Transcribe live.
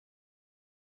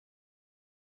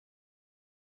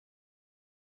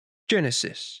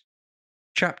Genesis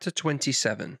chapter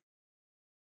 27.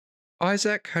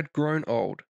 Isaac had grown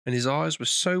old, and his eyes were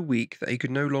so weak that he could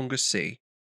no longer see.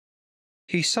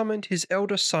 He summoned his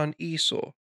elder son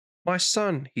Esau. "My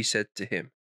son," he said to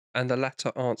him, and the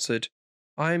latter answered,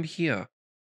 "I am here."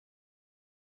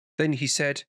 Then he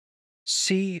said,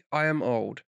 "See, I am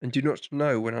old, and do not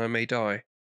know when I may die.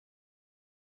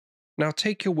 Now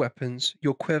take your weapons,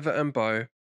 your quiver and bow,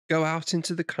 go out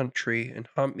into the country and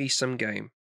hunt me some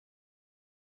game.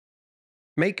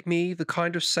 Make me the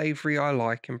kind of savory I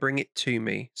like and bring it to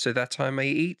me, so that I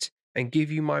may eat and give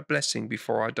you my blessing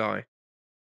before I die."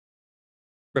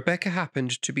 Rebekah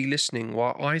happened to be listening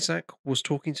while Isaac was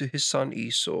talking to his son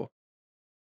Esau.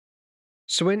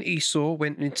 So when Esau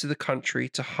went into the country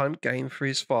to hunt game for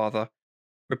his father,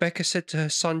 Rebekah said to her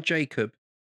son Jacob,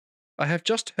 "I have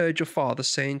just heard your father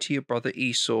saying to your brother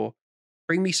Esau,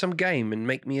 'Bring me some game and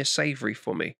make me a savory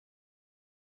for me.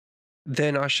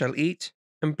 Then I shall eat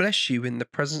and bless you in the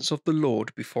presence of the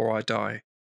Lord before I die.'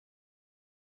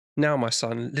 Now, my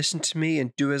son, listen to me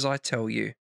and do as I tell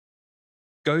you.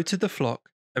 Go to the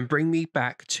flock and bring me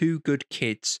back 2 good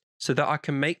kids, so that I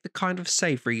can make the kind of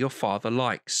savory your father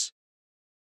likes.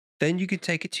 Then you can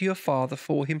take it to your father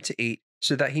for him to eat,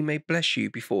 so that he may bless you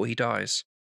before he dies."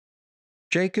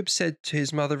 Jacob said to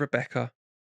his mother Rebekah,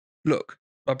 "Look,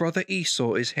 my brother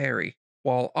Esau is hairy,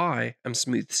 while I am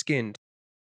smooth-skinned.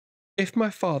 If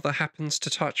my father happens to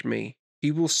touch me,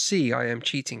 he will see I am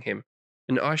cheating him,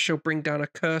 and I shall bring down a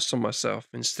curse on myself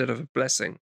instead of a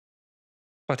blessing."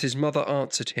 But his mother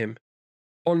answered him,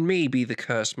 "On me be the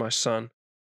curse, my son.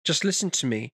 Just listen to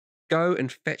me. Go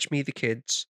and fetch me the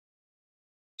kids."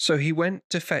 So he went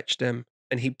to fetch them,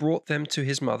 and he brought them to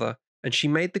his mother, and she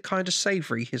made the kind of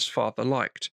savory his father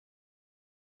liked.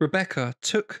 Rebekah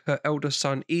took her elder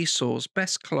son Esau's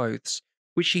best clothes,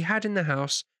 which she had in the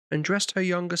house, and dressed her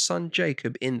younger son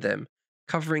Jacob in them,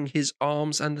 covering his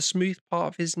arms and the smooth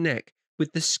part of his neck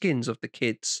with the skins of the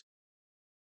kids.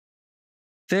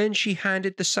 Then she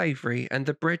handed the savory and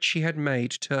the bread she had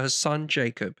made to her son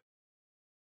Jacob.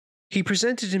 He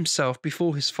presented himself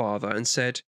before his father and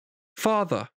said,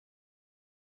 "Father."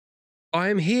 "I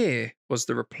am here," was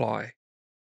the reply.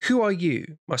 "Who are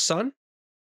you, my son?"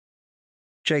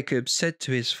 Jacob said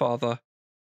to his father,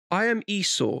 "I am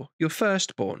Esau, your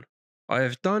firstborn. I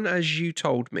have done as you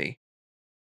told me.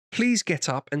 Please get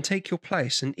up and take your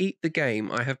place and eat the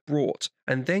game I have brought,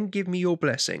 and then give me your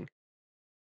blessing."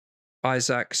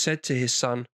 Isaac said to his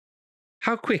son,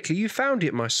 "How quickly you found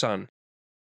it, my son."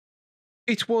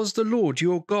 "It was the Lord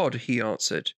your God," he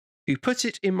answered, "who put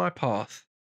it in my path."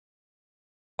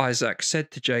 Isaac said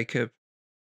to Jacob,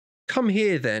 "Come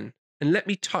here then, and let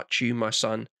me touch you, my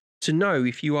son, to know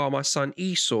if you are my son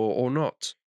Esau or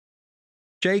not."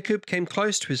 Jacob came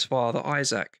close to his father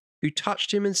Isaac, who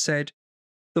touched him and said,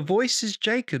 "The voice is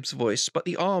Jacob's voice, but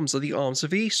the arms are the arms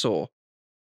of Esau."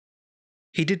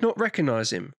 He did not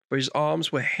recognize him, for his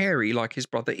arms were hairy like his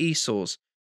brother Esau's,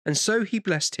 and so he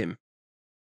blessed him.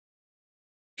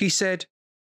 He said,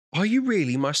 "Are you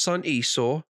really my son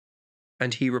Esau?"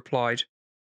 And he replied,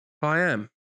 "I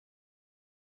am."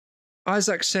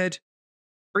 Isaac said,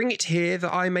 "Bring it here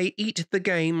that I may eat the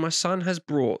game my son has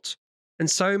brought, and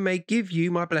so may give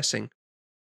you my blessing."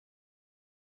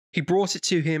 He brought it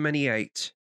to him and he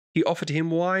ate. He offered him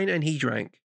wine and he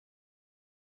drank.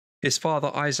 His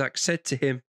father Isaac said to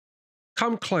him,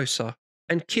 "Come closer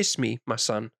and kiss me, my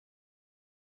son."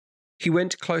 He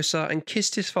went closer and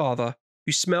kissed his father,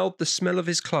 who smelled the smell of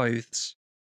his clothes.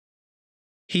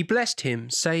 He blessed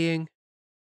him, saying,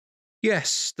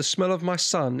 "Yes, the smell of my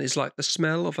son is like the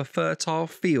smell of a fertile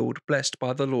field blessed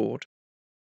by the Lord.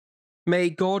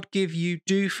 May God give you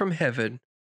dew from heaven,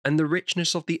 and the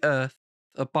richness of the earth,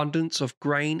 abundance of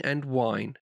grain and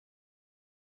wine.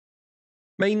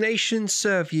 May nations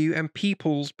serve you and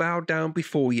peoples bow down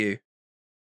before you.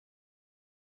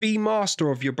 Be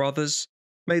master of your brothers.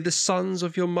 May the sons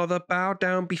of your mother bow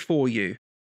down before you.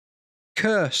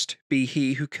 Cursed be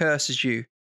he who curses you.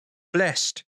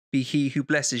 Blessed be he who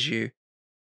blesses you."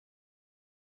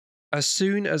 As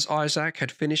soon as Isaac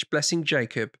had finished blessing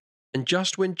Jacob, and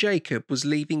just when Jacob was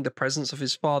leaving the presence of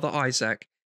his father Isaac,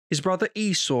 his brother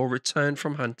Esau returned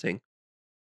from hunting.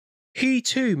 He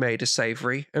too made a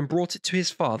savory and brought it to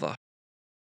his father.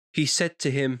 He said to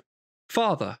him,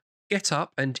 "Father, get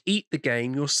up and eat the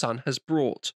game your son has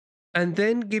brought, and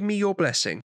then give me your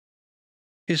blessing."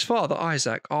 His father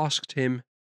Isaac asked him,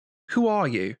 "Who are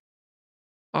you?"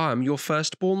 "I am your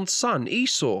firstborn son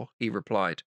Esau," he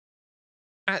replied.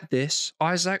 At this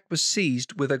Isaac was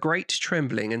seized with a great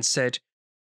trembling and said,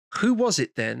 "Who was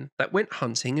it then that went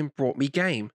hunting and brought me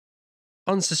game?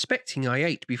 Unsuspecting I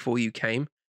ate before you came.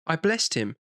 I blessed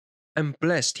him, and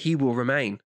blessed he will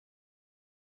remain."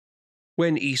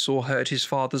 When Esau heard his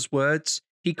father's words,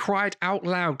 he cried out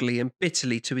loudly and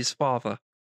bitterly to his father,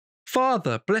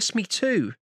 "Father, bless me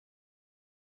too."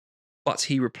 But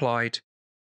he replied,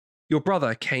 "Your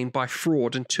brother came by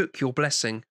fraud and took your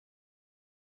blessing."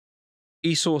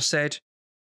 Esau said,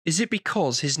 "Is it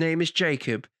because his name is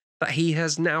Jacob that he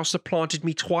has now supplanted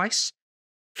me twice?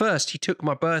 First he took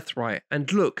my birthright,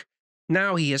 and look,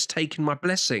 now he has taken my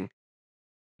blessing.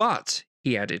 But,"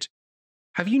 he added,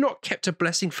 "have you not kept a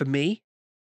blessing for me?"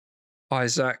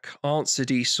 Isaac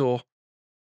answered Esau,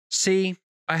 "See,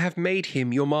 I have made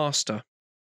him your master.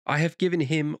 I have given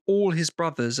him all his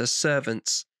brothers as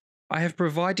servants. I have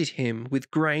provided him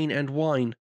with grain and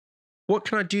wine. What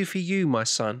can I do for you, my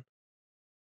son?"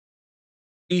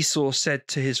 Esau said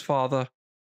to his father,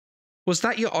 "Was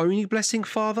that your only blessing,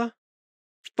 father?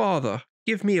 Father,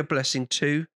 give me a blessing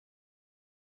too."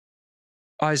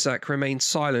 Isaac remained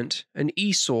silent, and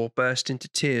Esau burst into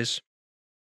tears.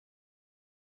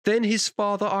 Then his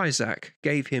father Isaac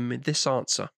gave him this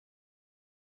answer: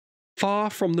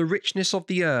 "Far from the richness of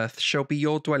the earth shall be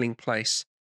your dwelling place,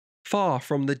 far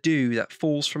from the dew that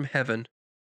falls from heaven.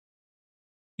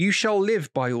 You shall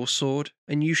live by your sword,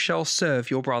 and you shall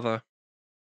serve your brother.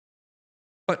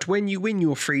 But when you win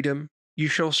your freedom, you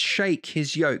shall shake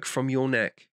his yoke from your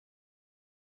neck."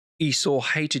 Esau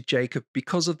hated Jacob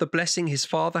because of the blessing his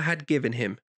father had given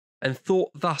him, and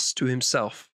thought thus to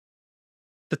himself,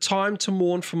 "The time to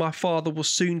mourn for my father will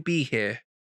soon be here.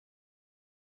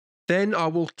 Then I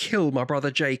will kill my brother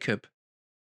Jacob."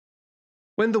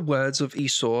 When the words of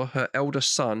Esau, her elder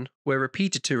son, were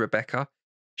repeated to Rebekah,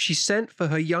 she sent for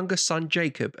her younger son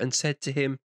Jacob and said to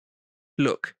him,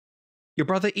 "Look, your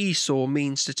brother Esau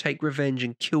means to take revenge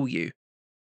and kill you.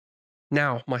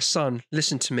 Now, my son,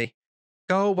 listen to me.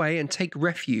 Go away and take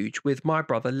refuge with my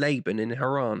brother Laban in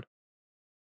Haran.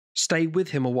 Stay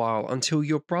with him a while until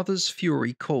your brother's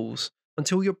fury cools,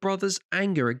 until your brother's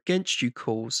anger against you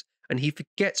cools, and he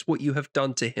forgets what you have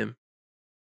done to him.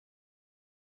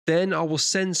 Then I will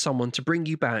send someone to bring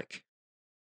you back.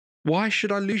 Why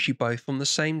should I lose you both on the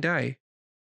same day?"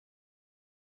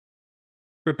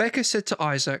 Rebekah said to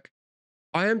Isaac,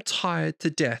 "I am tired to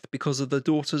death because of the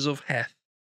daughters of Heth.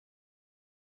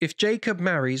 If Jacob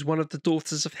marries one of the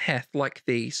daughters of Heth like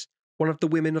these, one of the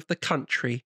women of the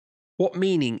country, what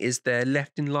meaning is there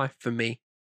left in life for me?